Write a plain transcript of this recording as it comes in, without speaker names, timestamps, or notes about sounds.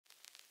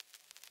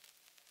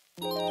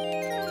Hey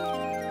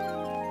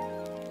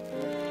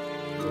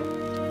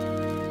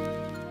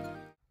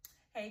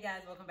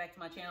guys, welcome back to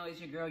my channel. It's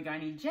your girl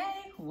Yarnij.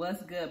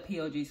 What's good,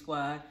 POG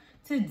squad?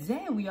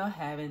 Today we are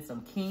having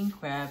some king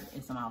crab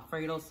and some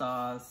Alfredo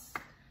sauce.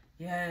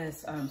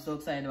 Yes, I'm so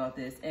excited about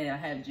this. And I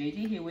have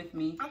JJ here with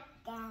me.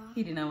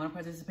 He did not want to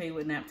participate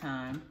with nap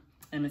time.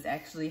 And it's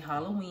actually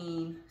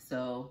Halloween,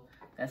 so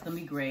that's gonna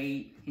be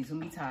great. He's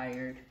gonna be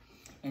tired.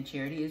 And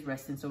Charity is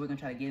resting, so we're gonna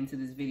try to get into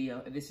this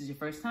video. If this is your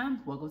first time,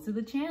 welcome to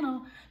the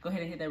channel. Go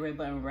ahead and hit that red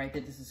button right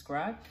there to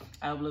subscribe.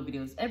 I upload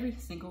videos every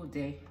single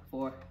day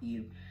for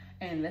you.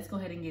 And let's go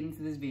ahead and get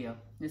into this video.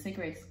 Just say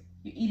grace.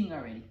 You're eating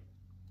already.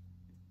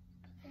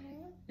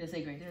 Just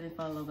say grace. Let it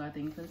follow God.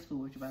 Thank you for this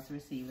food which you're about to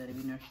receive. Let it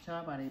be nourished to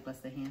our body. Bless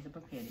the hands that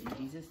prepared it.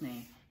 In Jesus'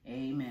 name,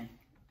 amen.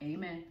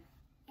 Amen.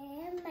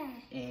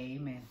 Amen.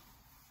 Amen.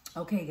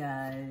 Okay,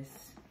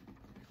 guys.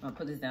 I'm gonna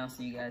put this down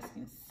so you guys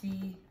can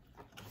see.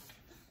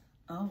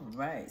 All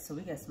right, so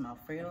we got some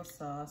Alfredo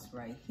sauce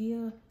right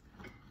here.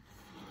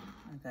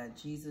 I got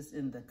Jesus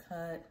in the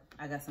cut.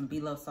 I got some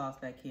below sauce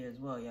back here as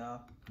well,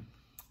 y'all.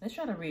 Let's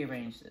try to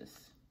rearrange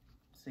this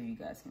so you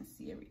guys can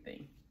see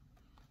everything.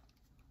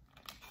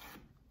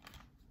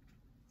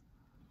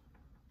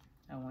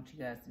 I want you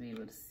guys to be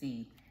able to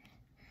see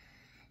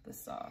the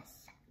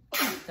sauce.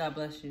 God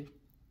bless you.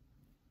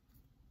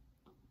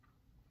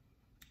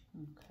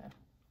 Okay.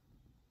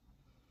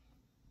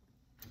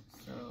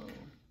 So,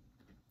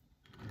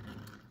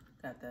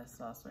 got that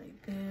sauce right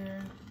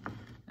there.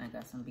 And I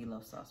got some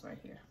below sauce right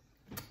here.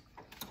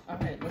 All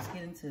right, let's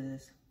get into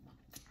this.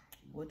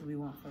 What do we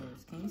want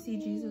first? Can you see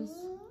Jesus?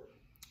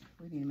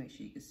 We need to make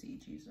sure you can see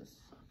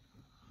Jesus.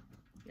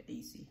 Yeah,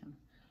 you see him.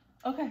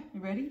 Okay, you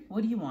ready?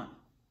 What do you want?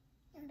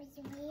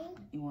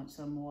 You want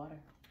some water?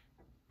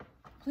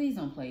 Please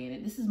don't play in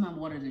it. This is my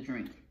water to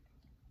drink.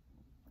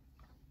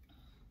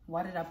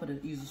 Why did I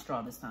use a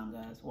straw this time,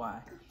 guys?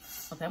 Why?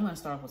 Okay, I'm gonna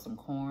start off with some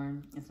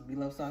corn and some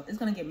below sauce. It's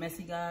gonna get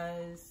messy,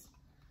 guys.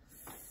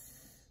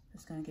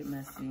 It's gonna get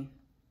messy.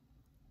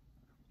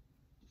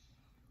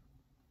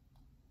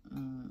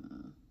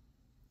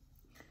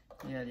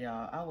 Yeah,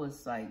 y'all, I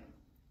was like,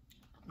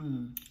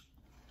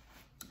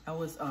 I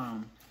was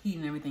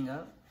heating everything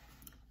up,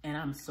 and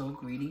I'm so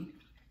greedy.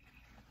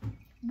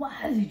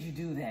 Why did you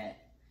do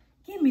that?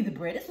 Give me the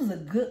bread. This was a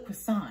good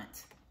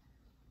croissant.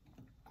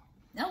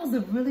 That was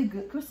a really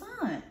good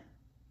croissant.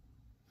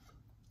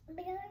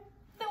 That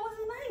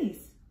wasn't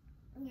nice.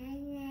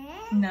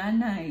 Not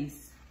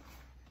nice.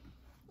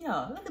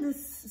 Y'all, look at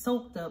this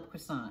soaked up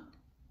croissant.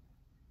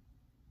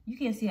 You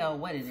can't see how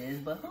wet it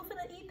is, but who's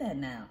gonna eat that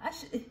now?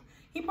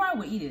 He probably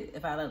would eat it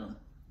if I let him.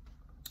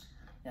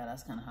 Yeah,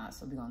 that's kind of hot,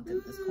 so we're gonna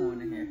dip this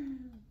corn in here.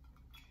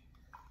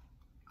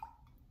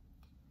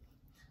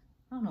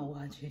 I don't know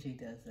why JJ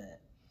does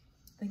that.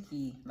 I think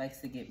he likes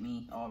to get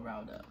me all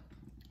riled up.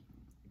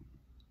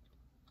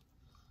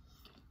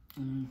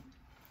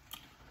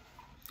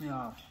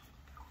 Y'all,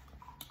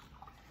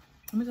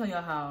 let me tell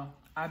y'all how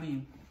I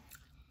be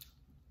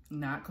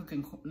not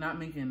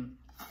making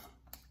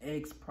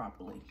eggs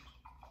properly.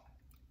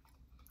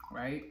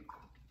 Right?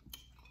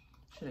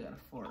 Should have got a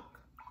fork.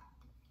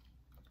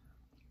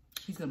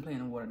 He's gonna play in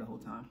the water the whole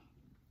time.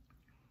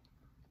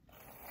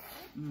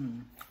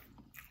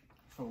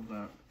 So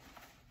good.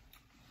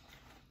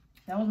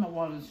 That was my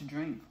water to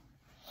drink.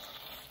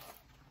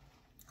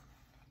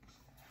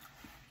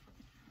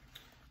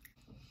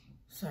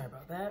 Sorry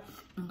about that.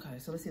 Okay,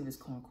 so let's see if this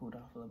corn cooled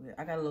off a little bit.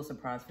 I got a little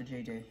surprise for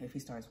JJ if he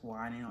starts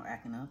whining or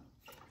acting up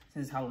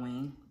since it's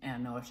Halloween. And I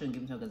know I shouldn't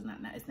give him to him because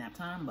it's nap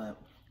time,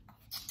 but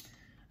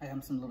I got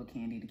him some little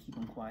candy to keep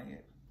him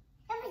quiet.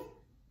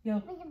 Yo. I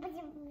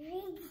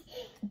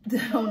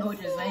don't know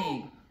what you're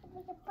saying.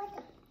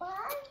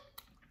 Gosh.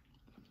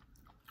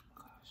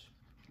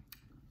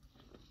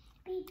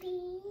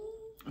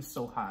 It's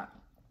so hot.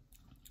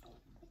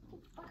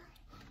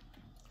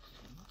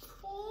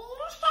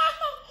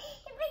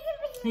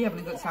 He having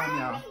a good time,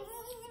 y'all.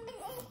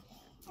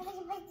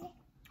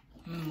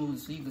 Let me move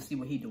so you can see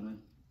what he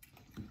doing.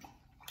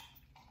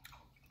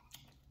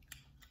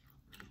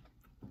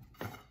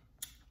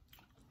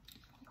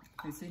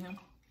 You see him?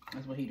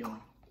 That's what he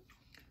doing.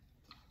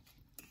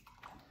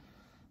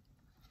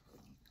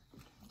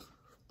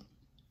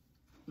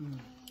 As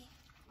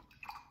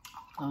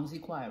long as he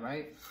quiet,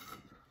 right?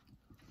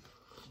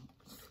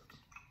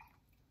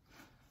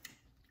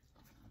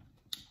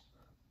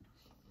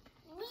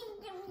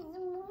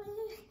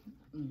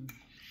 Oh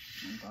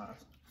gosh.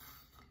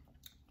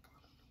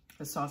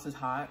 The sauce is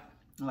hot,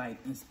 like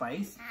in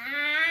spice.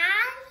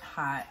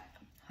 Hot,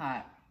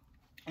 and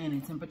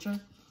in temperature.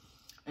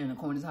 And the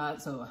corn is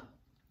hot, so.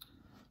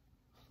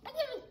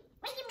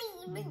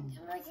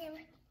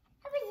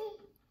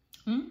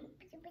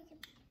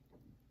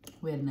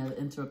 We had another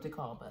interrupted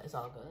call, but it's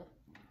all good.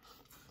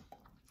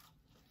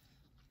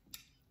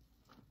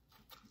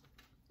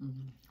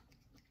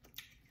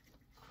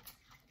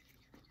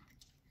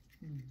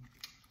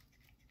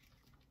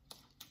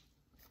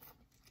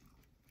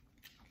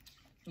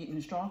 Eating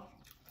a straw?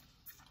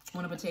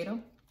 Want a potato?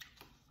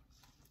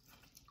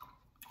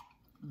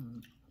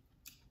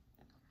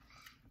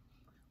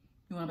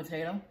 You want a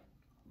potato?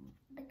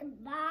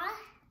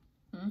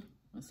 Hmm?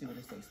 Let's see what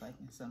it tastes like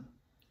in some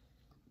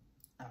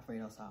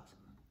Alfredo sauce.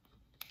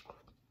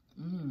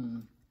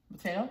 Mmm.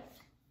 Potato?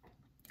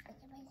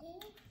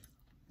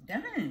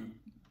 Dang.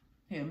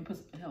 Here,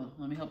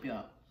 let me help you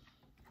out.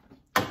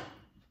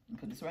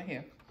 Put this right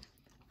here.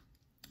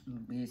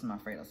 I'm using my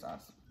Alfredo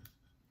sauce.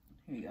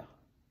 Here you go.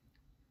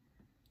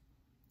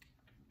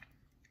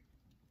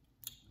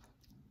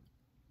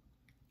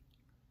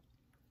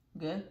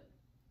 Good?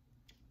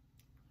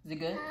 Is it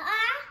good?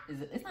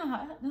 It's not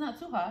hot. It's not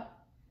too hot.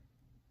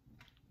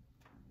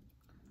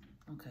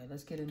 Okay,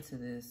 let's get into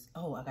this.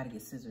 Oh, I gotta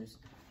get scissors.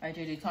 All right,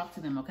 JJ, talk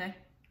to them, okay?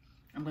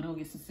 I'm gonna go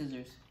get some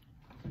scissors.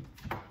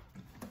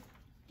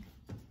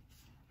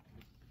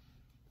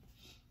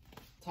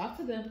 Talk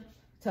to them.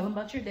 Tell them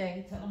about your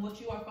day. Tell them what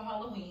you are for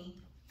Halloween.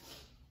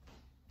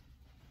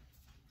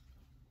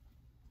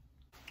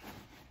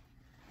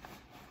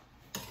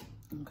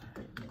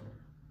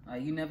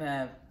 Okay. You never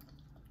have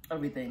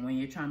everything when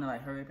you're trying to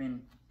like hurry up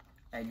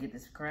and get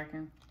this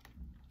cracking.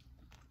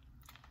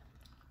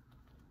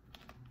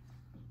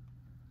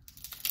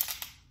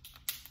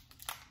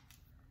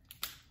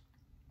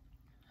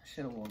 I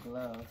should have wore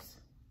gloves.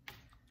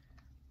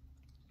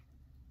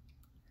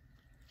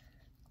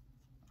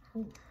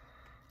 Whew.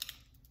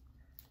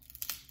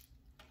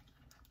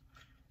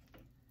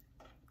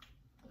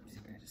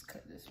 I just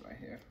cut this right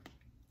here.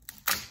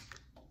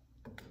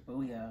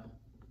 Booyah.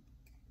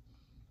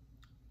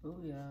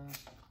 Booyah.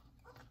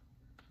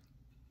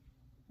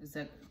 Is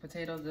that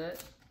potato good?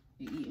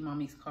 You eating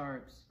mommy's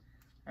carbs.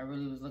 I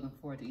really was looking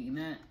forward to eating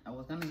that. I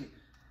was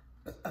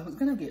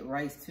gonna get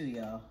rice too,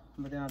 y'all.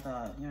 But then I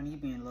thought, you know, you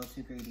being a little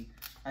too greedy.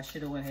 I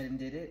should have went ahead and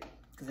did it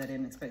because I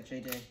didn't expect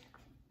JJ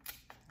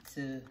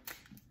to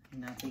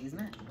not take his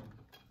nap.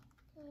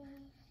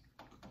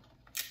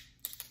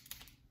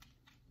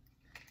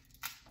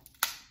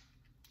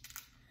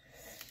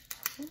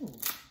 Ooh,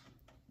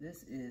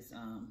 this is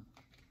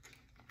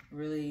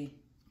really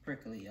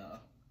prickly, y'all.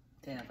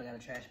 Damn, I forgot a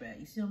trash bag.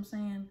 You see what I'm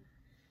saying?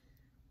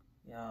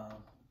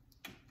 Y'all,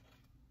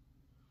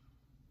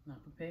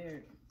 not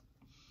prepared.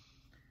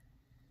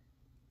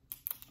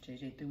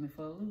 JJ threw me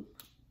for a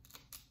loop.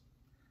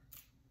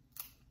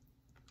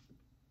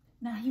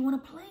 Now he wanna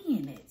play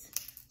in it.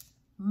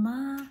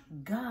 My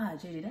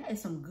God, JJ, that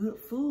is some good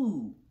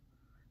food.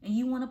 And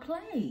you wanna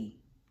play.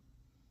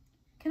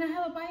 Can I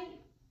have a bite?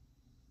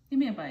 Give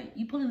me a bite.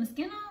 You pulling the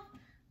skin off?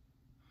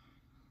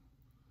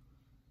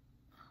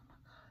 Oh my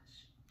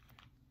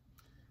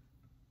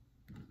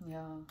gosh.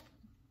 Y'all,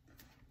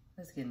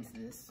 let's get into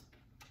this.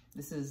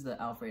 This is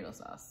the Alfredo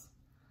sauce.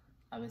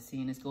 I've been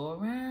seeing this go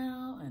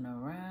around and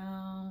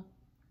around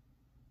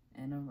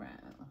and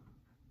around.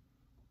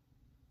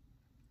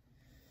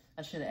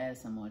 I should have added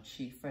some more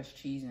fresh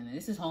cheese in it.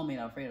 This is homemade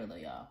Alfredo though,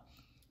 y'all.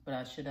 But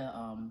I should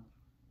have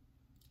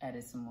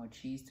added some more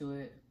cheese to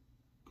it.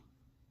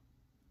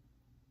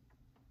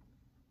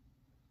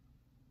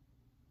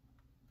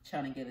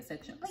 Trying to get a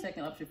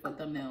second option for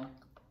thumbnail.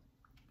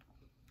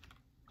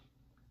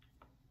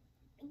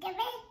 Okay.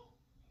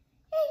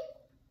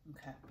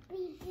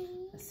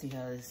 Let's see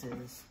how this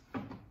is.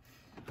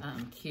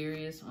 I'm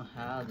curious on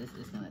how this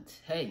is gonna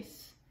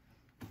taste.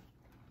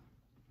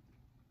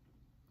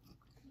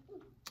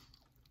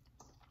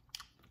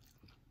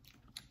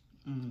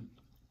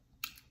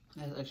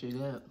 That's actually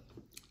good.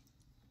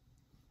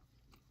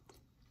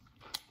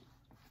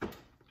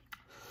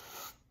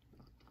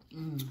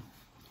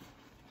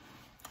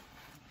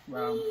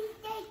 Wow.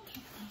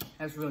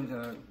 That's really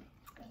good.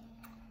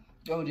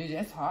 Oh, dude,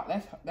 that's hot.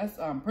 That's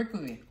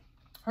prickly.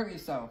 Hurt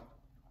yourself.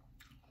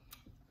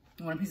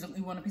 You want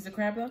a piece of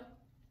crab though?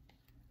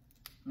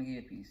 Let me get you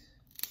a piece.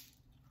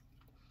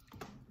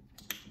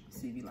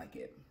 See if you like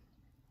it.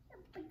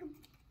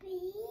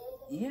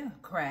 Yeah,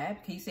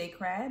 crab. Can you say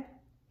crab?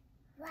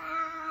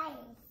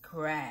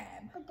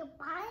 Crab.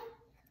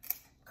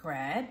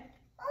 Crab.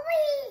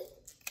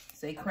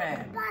 Say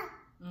crab.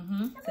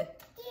 Say.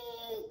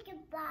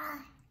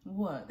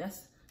 What?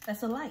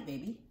 That's a light,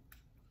 baby.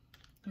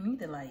 You need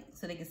the light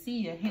so they can see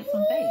your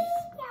handsome face.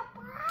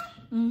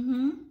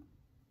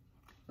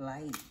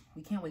 Light.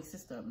 We can't wake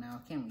sister up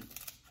now, can we?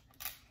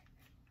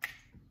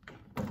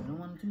 We don't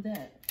want to do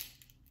that.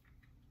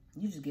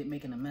 You just get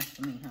making a mess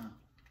for me, huh?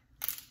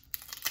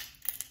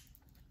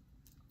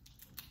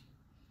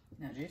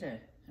 Now, JJ,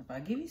 if I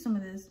give you some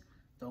of this,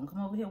 don't come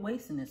over here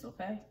wasting this,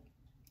 okay?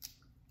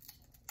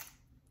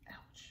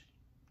 Ouch.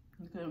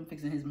 Look at him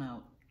fixing his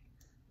mouth.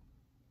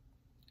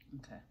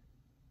 Okay.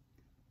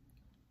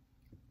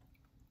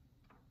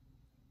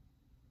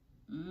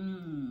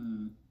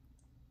 You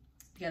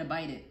gotta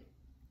bite it.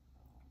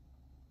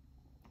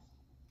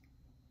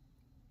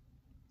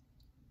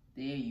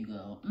 There you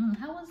go.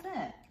 How was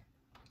that?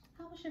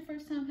 How was your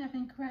first time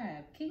having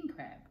crab? King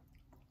crab?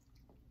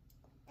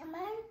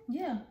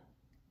 Yeah.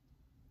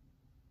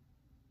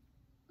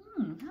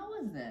 How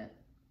was that?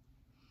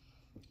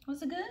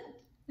 Was it good?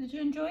 Did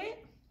you enjoy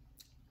it?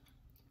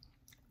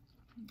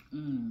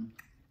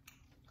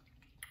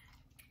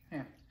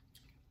 Here.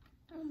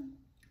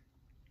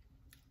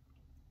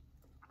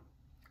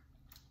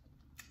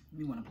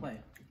 You want to play.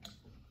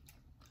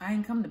 I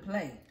ain't come to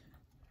play.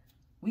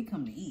 We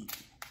come to eat.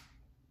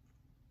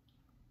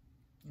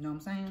 You know what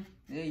I'm saying?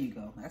 There you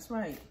go. That's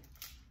right.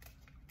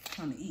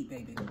 Come to eat,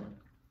 baby.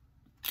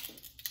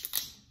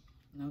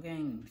 No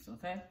games,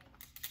 okay?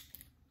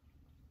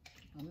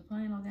 Don't be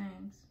playing no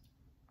games.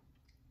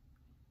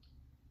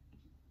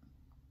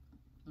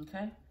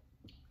 Okay?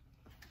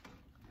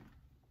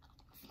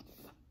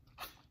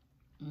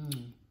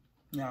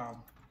 Y'all.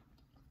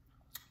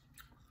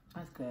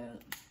 That's good.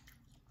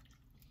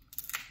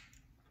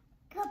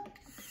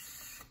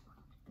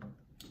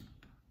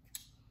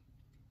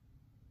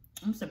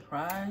 I'm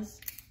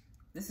surprised.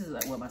 This is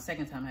like, what, my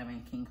second time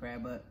having king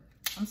crab, but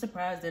I'm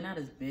surprised they're not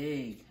as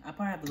big. I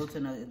probably have to go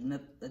to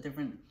a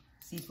different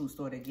seafood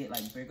store to get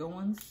like bigger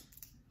ones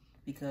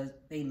because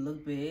they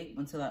look big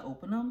until I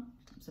open them.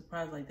 I'm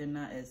surprised like they're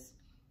not as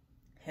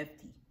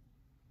hefty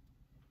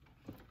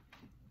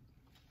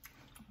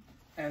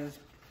as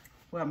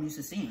what I'm used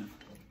to seeing.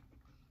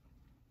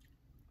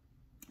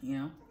 You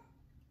know?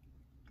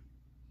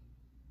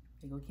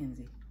 There go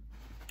Kenzie.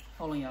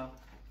 Hold on, y'all.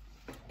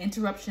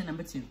 Interruption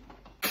number 2.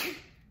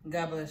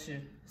 God bless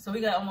you. So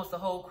we got almost the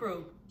whole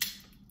crew.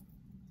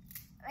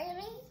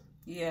 Really?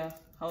 Yeah,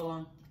 hold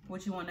on.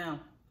 What you want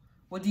now?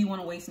 What do you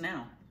want to waste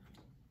now?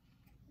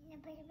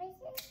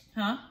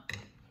 Huh?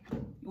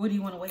 What do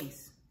you want to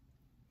waste?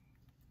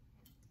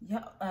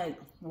 Yeah,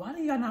 why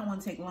do y'all not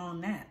want to take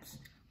long naps?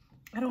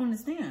 I don't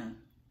understand.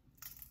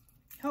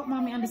 Help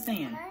mommy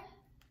understand.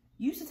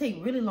 You used to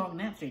take really long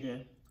naps,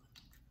 JJ.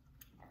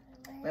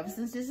 Ever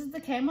since this is the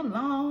came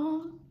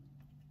along,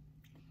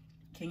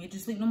 can't get you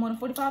sleep no more than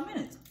 45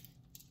 minutes.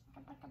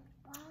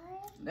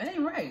 That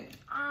ain't right.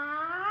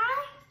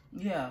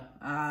 Yeah,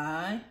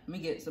 let me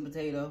get some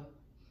potato.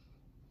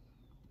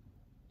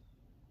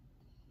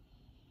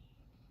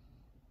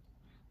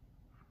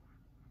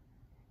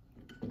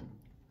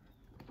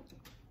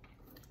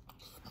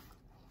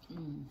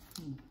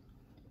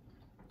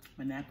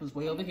 My nap was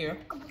way over here.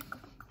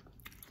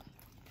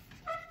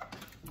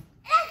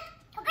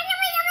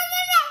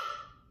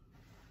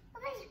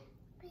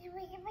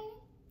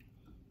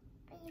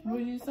 What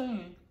are you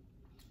saying?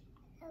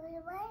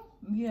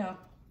 Yeah.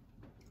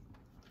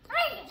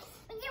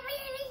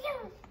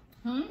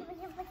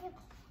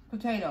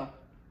 Potato.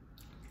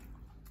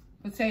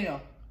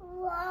 Potato.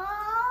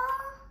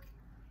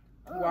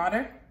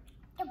 Water?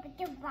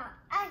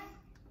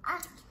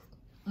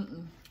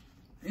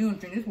 You don't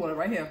drink this water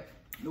right here.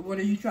 The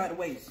water you try to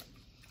waste.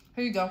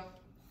 Here you go.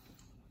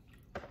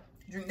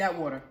 Drink that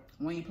water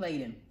when you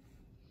played in.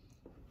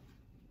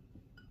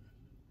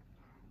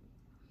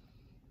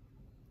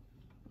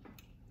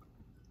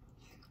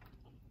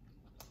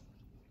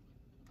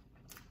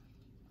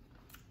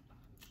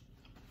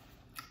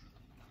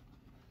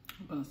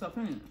 I'm putting stuff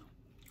in it.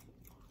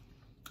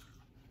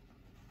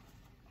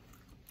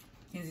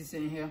 Kenzie's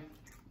sitting here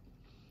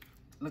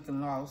looking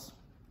lost.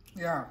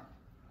 Yeah.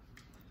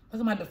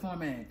 Look at my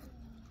deformed egg.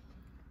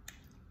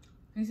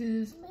 You see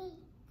this?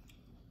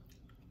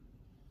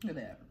 Look at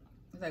that.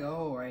 It's like a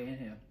hole right in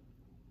here.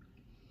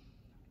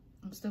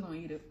 I'm still gonna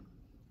eat it.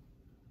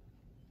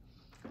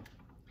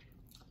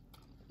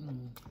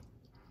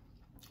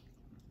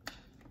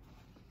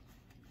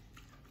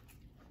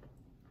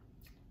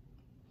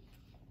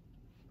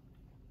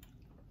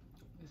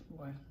 This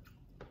boy.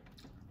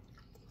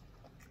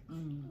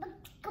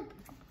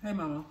 Hey,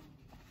 mama.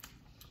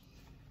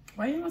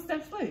 Why you want to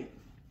step asleep?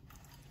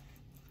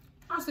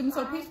 I'm sleeping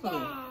so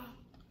peacefully.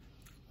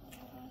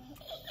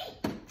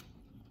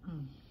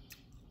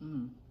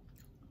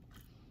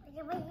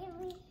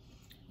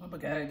 Oh my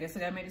God, I guess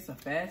I gotta make this a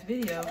fast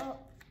video.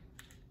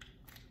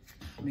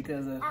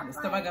 Because the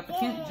stuff I got for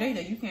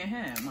Jada, you can't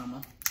have,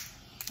 mama.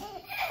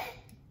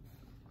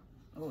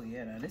 Oh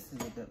yeah, now this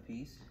is a good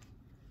piece.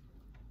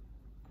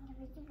 I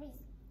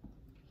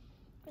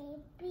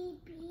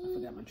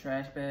forgot my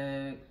trash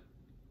bag.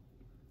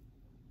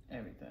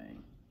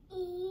 Everything.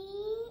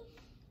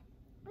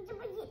 Put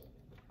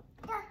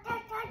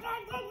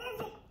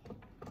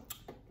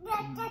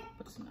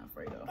this in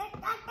Alfredo.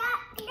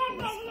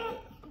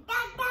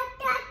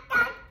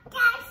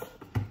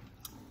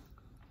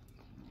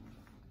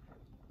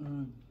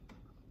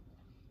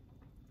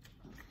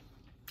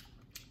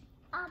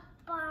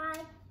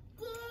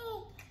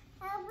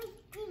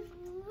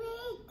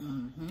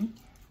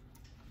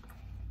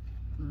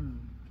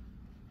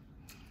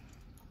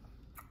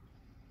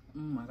 Oh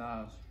my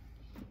gosh.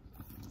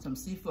 Some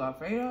seafood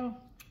Alfredo?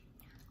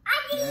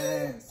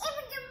 Yes.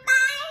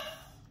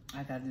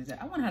 I gotta do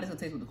that. I wonder how this will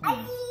taste with the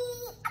corn.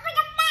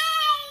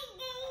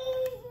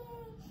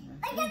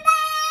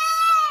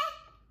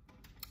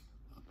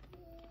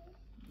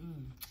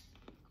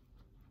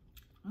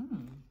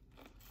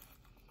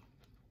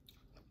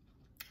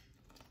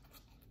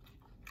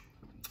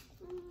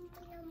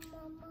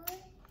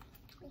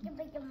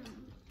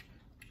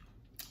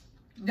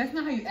 That's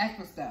not how you ask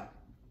for stuff.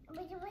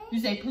 You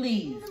say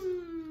please.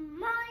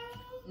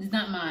 It's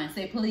not mine.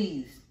 Say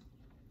please.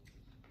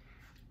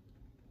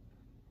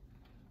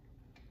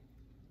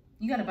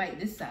 You gotta bite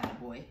this side,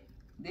 boy.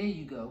 There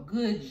you go.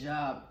 Good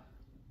job.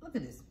 Look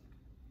at this.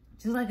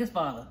 Just like his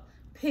father.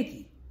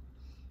 Picky.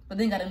 But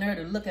then got a nerve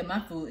to look at my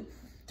food.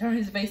 Turn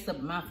his face up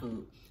at my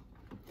food.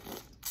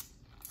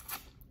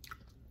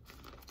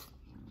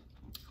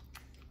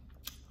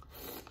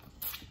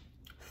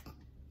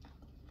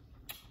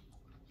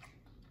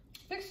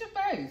 Fix your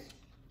face.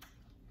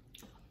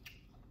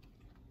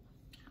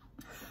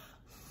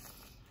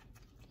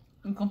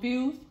 You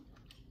confused?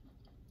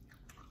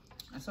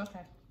 That's okay.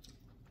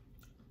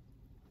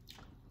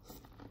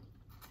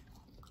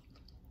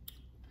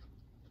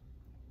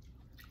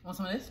 Want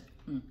some of this?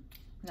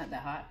 Not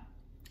that hot.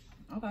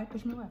 Okay,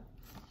 push me away.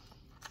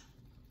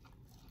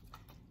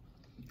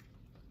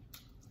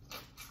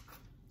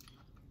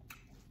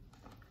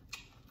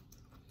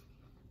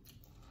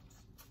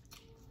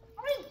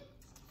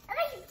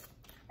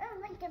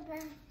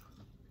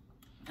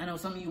 I know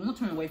some of you won't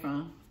turn away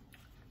from.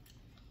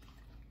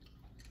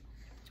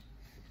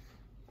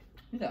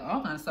 You got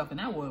all kind of stuff in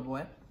that water,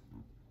 boy.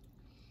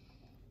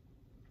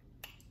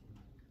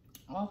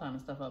 All kind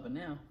of stuff up in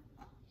there.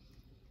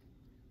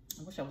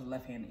 I wish I was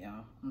left-handed,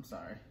 y'all. I'm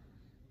sorry.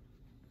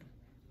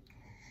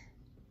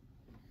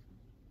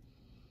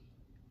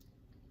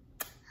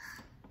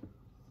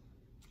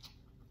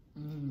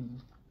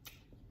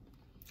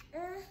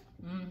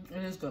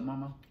 It is good,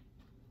 Mama.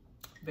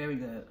 Very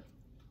good.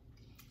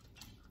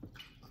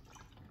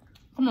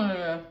 Come on,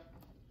 here.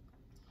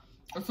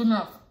 That's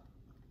enough.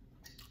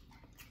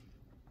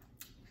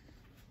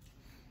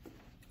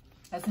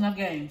 That's enough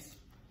games.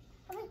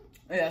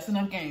 Yeah, that's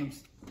enough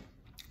games.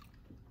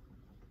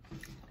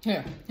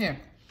 Here.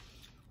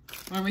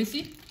 Want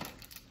Reese?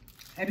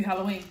 Happy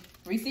Halloween.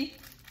 Reese?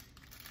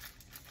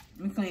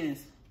 Let me clean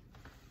this.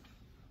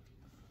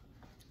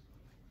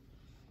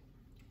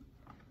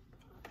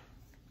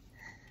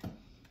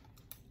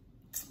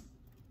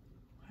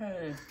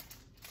 Hey.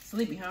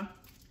 Sleepy, huh?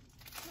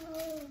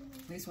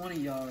 At least one of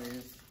y'all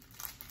is.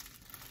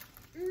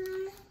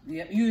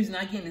 Yep, you's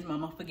not getting this,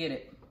 Mama. Forget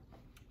it.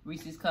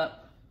 Reese's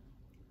cup.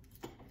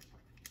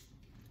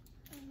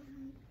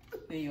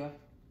 There you are.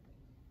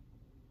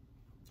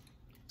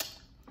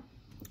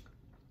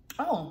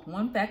 Oh,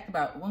 one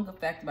good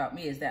fact about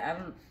me is that I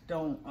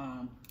don't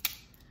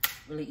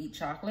really eat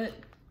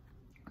chocolate.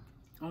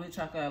 Only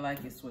chocolate I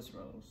like is Swiss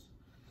Rolls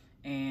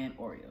and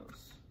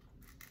Oreos.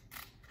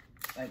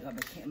 Like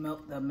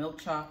the milk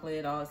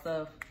chocolate, all that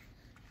stuff.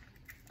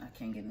 I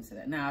can't get into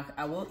that. Now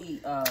I will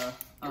eat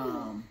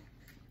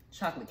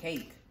chocolate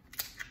cake.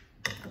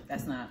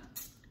 That's not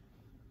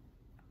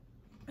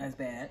as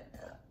bad.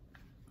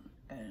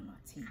 Got it in my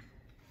teeth.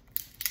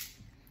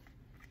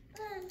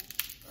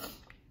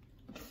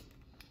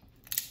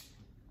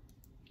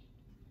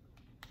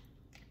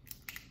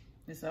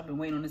 I've been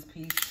waiting on this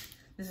piece.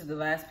 This is the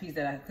last piece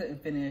that I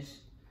couldn't finish.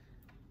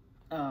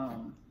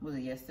 Was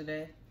it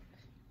yesterday?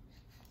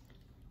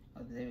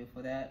 Or the day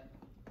before that?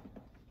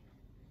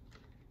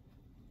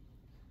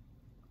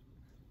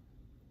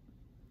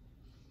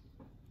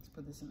 Let's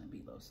put this in the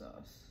meatloaf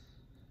sauce.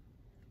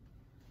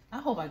 I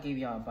hope I gave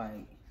y'all a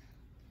bite.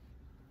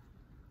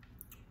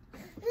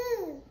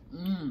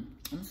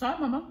 I'm sorry,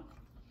 Mama.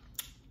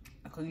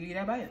 I couldn't give you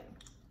that bite.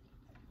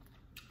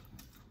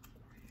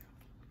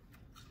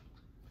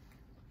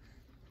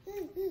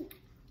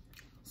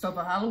 So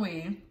for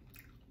Halloween,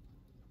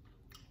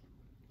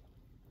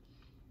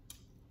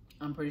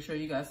 I'm pretty sure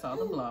you guys saw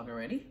the vlog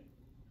already.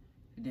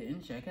 If you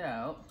didn't, check it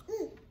out.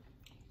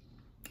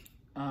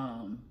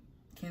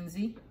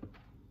 Kenzie,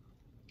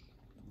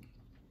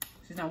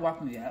 she's not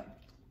walking yet.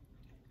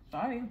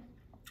 Sorry.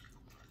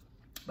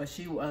 But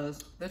she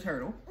was the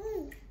turtle,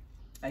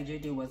 like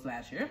JJ was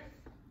last year.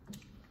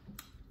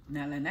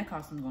 Not letting that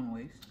costume go to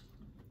waste.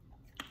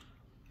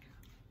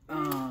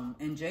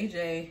 And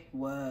JJ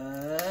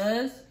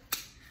was,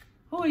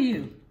 who are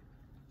you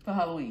for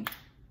Halloween?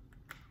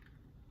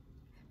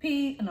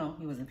 No,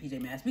 he wasn't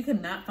PJ Masks. We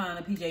could not find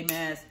a PJ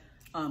Masks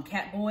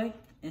cat boy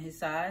in his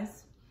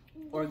size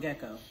or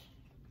gecko.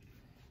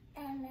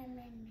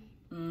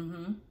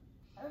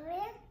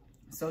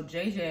 So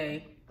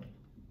JJ,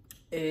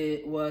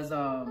 it was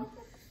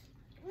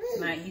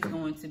tonight he's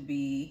going to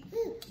be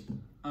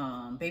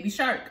Baby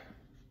Shark.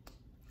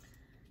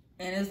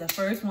 And it was the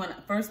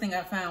first thing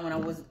I found when I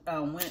was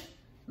went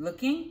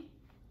looking.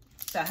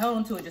 So I held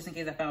on to it just in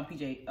case I found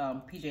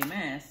PJ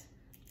Masks.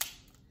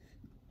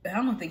 But I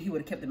don't think he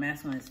would have kept the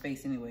mask on his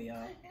face anyway,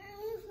 y'all.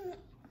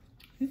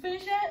 You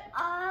finished that?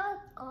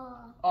 All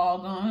gone. All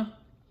gone?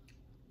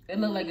 It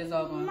looked like it's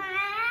all gone.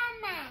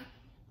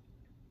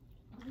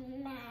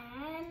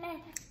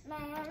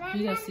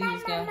 You guys see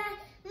this guy?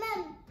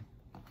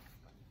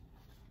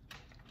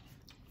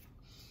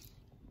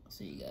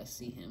 So you guys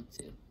see him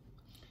too.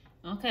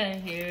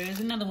 Okay, here's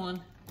another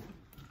one.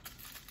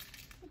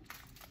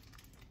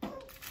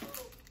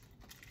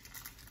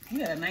 You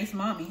got a nice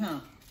mommy,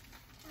 huh?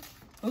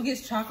 Who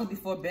gets chocolate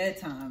before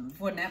bedtime,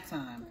 before nap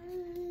time?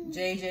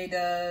 JJ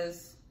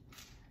does.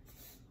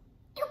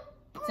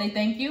 Say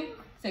thank you.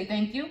 Say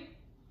thank you.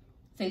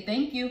 Say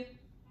thank you.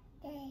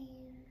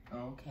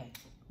 Okay,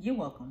 you're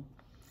welcome.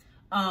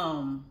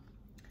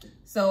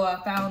 So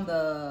I found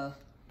the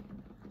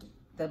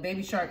The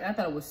baby shark, I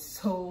thought it was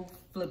so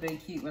flippin'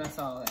 cute when I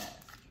saw that.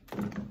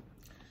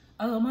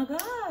 Oh my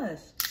gosh.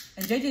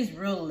 And JJ's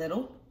real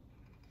little.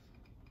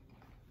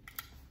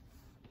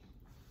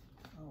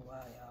 Oh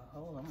wow, y'all.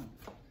 Hold on.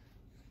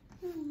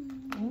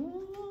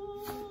 Ooh.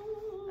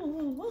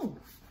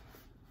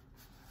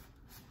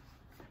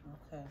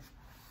 Okay.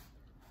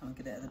 I'm gonna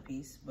get that other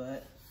piece,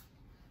 but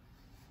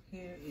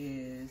here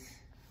is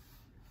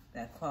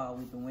that claw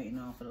we've been waiting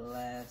on for the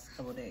last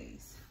couple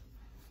days.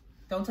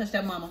 Don't touch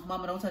that, Mama.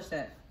 Mama, don't touch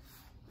that.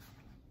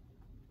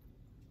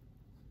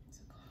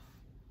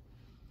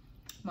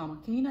 Mama,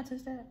 can you not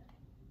touch that?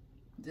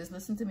 Just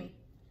listen to me.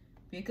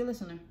 Be a good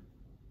listener.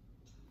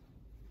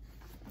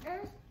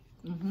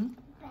 Mm-hmm. Be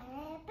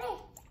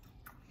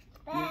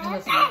a good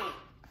listener.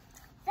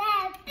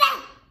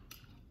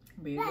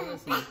 Be a good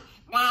listener.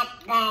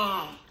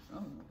 Oh,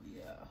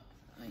 yeah.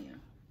 I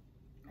am.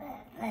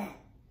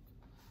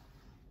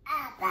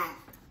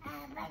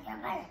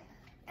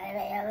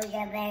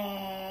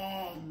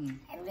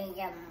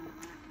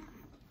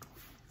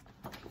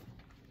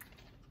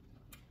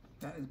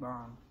 That is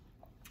bomb.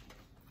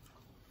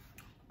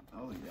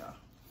 Oh yeah.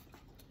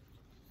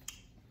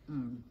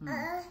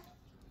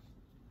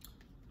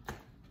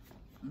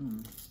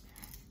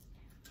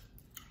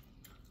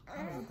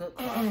 That was a good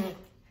claw.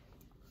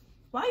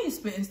 Why are you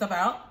spitting stuff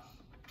out?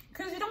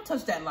 Because you don't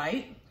touch that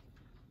light.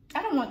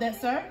 I don't want that,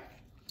 sir.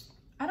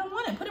 I don't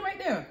want it. Put it right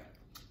there.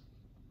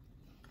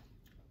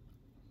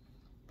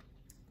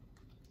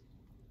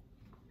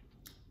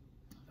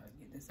 Gotta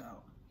get this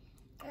out.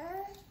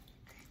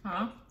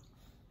 Huh?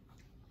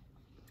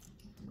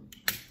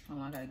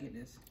 Oh, I gotta get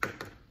this.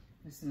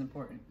 This is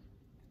important.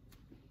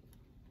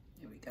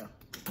 Here we go.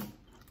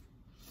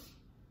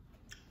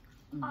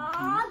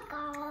 All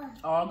gone.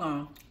 All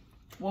gone.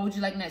 What would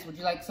you like next? Would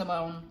you like some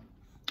of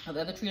the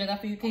other treat I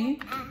got for you,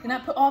 King? Can I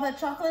put all that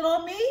chocolate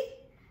on me?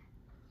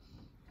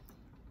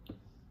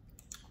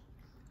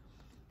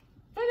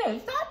 Hey,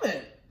 stop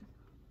it.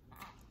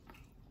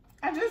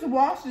 I just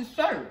washed his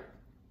shirt.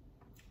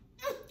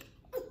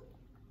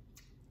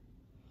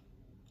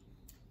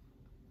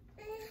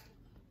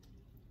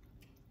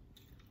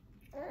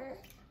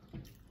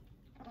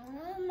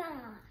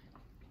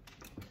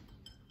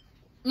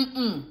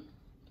 Mm-mm.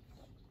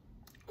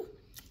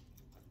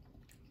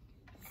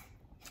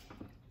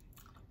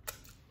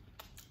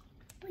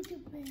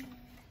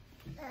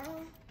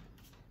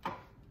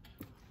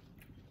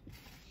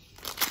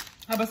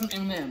 How about some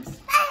M&M's?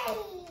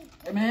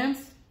 M&M's?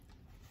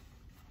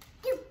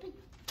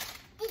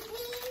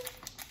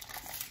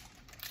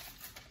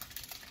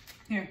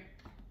 Here.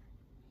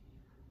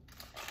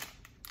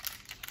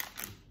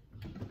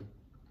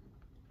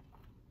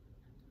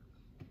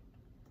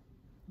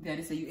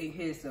 Daddy said you ate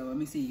his, so let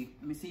me see you.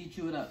 Let me see you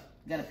chew it up.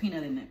 Got a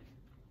peanut in it.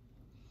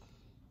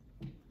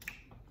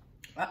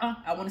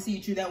 I want to see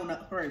you chew that one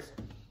up first.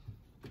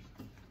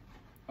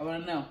 I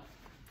want to know.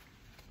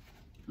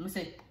 Let me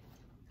see.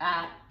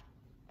 Ah.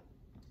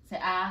 Say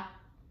ah.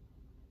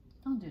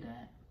 Don't do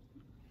that.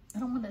 I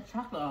don't want that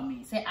chocolate on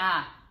me. Say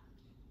ah.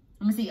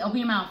 Let me see. Open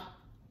your mouth.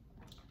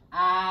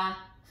 Ah.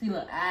 See,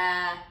 look.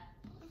 Ah.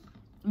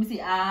 Let me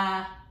see.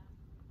 Ah.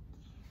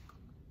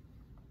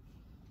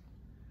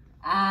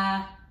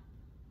 Ah.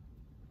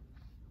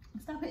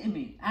 Stop hitting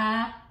me.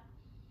 Ah.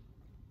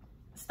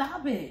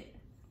 Stop it.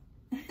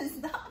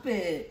 Stop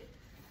it.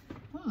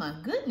 Oh my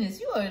goodness.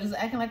 You are just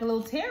acting like a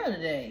little terror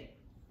today.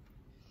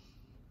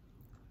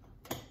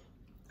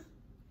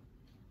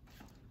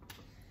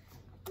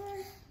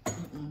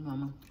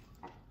 Mama.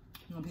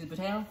 You want a piece of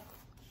potato?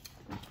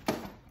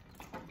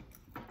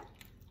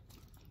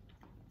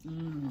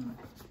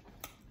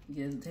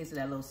 Get a taste of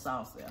that little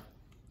sauce there.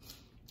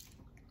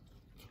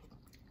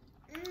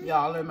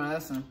 Y'all learned my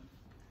lesson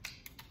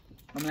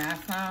from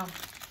last time.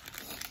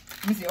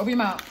 Let me see. Open your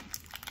mouth.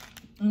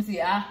 Let me see.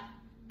 Ah.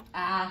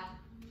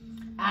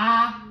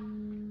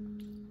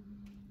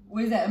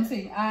 What is that? Let me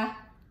see. I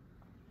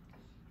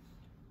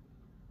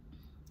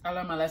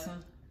learned my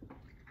lesson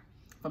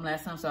from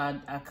last time, so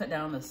I cut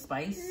down the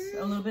spice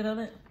a little bit of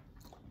it.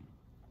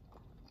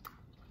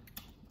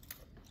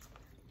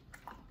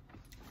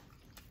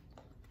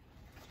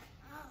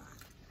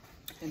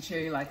 And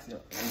Cherry likes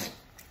it.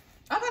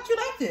 I thought you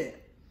liked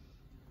it.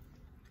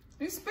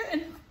 He's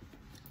spitting.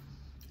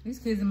 These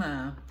kids of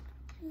mine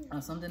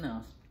are something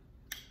else.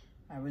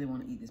 I really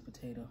want to eat this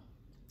potato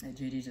that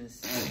JJ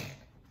just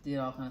did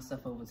all kind of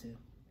stuff over to.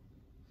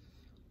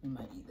 We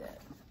might eat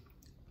that.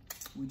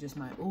 We just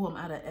might. Oh, I'm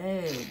out of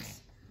eggs.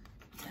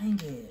 Dang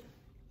it.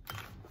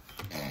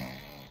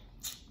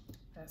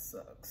 That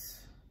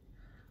sucks.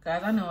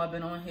 Guys, I know I've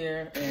been on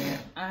here and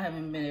I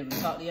haven't been able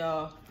to talk to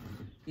y'all.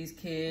 These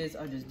kids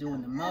are just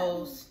doing the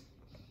most.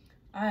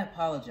 I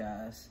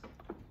apologize.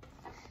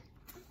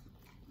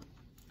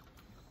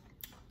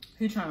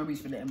 He's trying to reach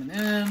for the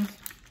M&M's.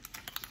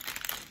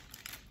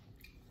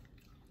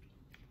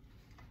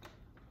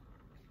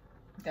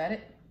 Got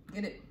it?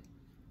 Get it?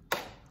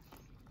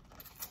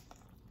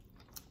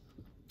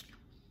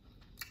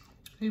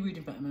 He's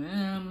reaching for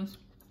M&M's.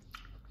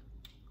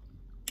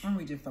 I'm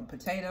reaching for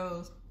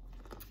potatoes.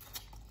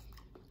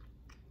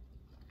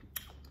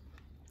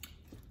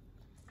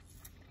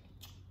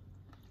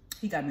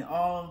 He got me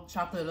all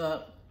chocolate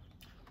up.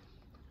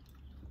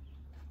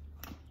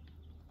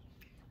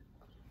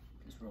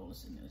 Just roll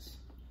this in this.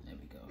 There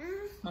we go.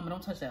 Mama,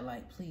 don't touch that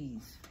light,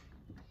 please.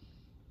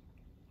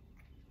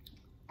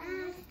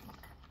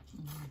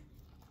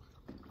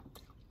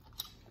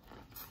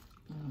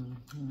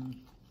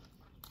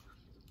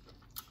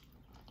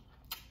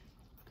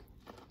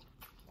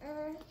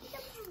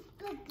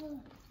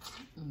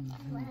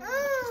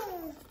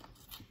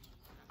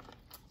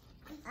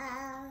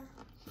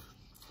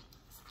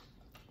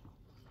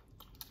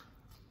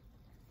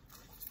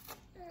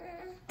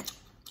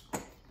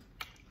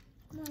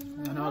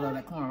 I know I love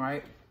that corn,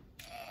 right?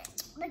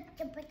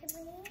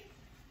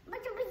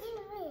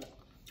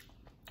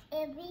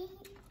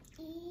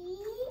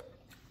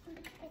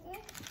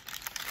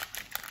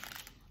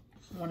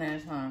 One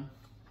at a time.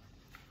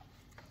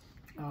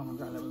 Oh my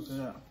God, that was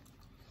good.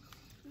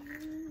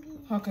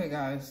 Okay,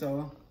 guys,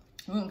 so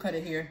we're gonna cut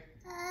it here.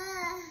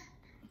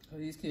 So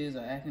these kids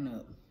are acting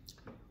up.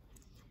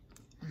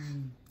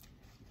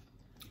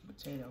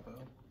 Potato, bro.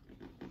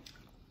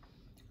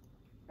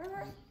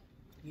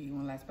 You eat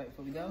one last bite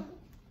before we go?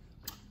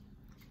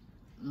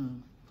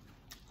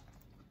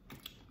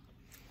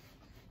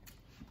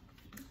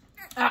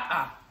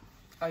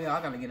 Oh yeah,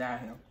 I gotta get out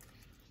of here.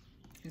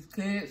 These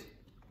kids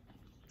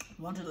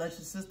want to let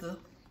your sister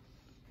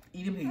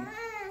eat in peace.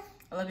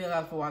 I love you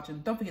guys for watching.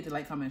 Don't forget to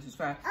like, comment, and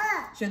subscribe.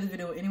 Share this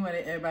video with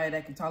everybody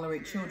that can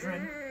tolerate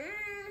children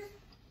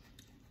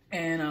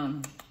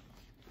and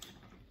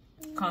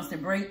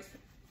constant breaks.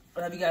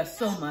 I love you guys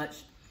so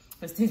much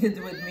for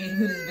sticking with me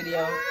through this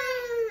video.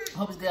 I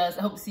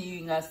hope to see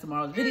you guys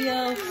tomorrow's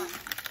video.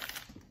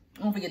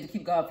 Don't forget to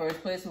keep God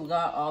first place. With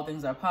God, all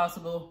things are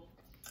possible.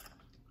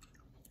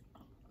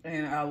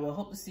 And I will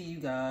hope to see you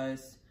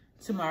guys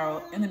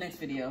tomorrow in the next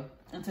video.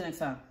 Until next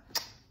time,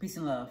 peace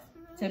and love.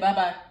 Say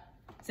bye-bye.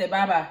 Say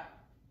bye-bye.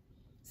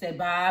 Say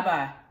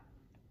bye-bye.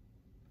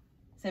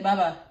 Say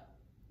bye-bye.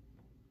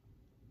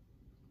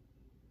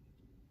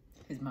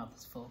 His mouth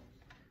is full.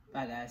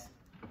 Bye, guys.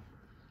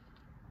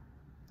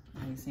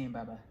 Now he's saying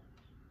bye-bye.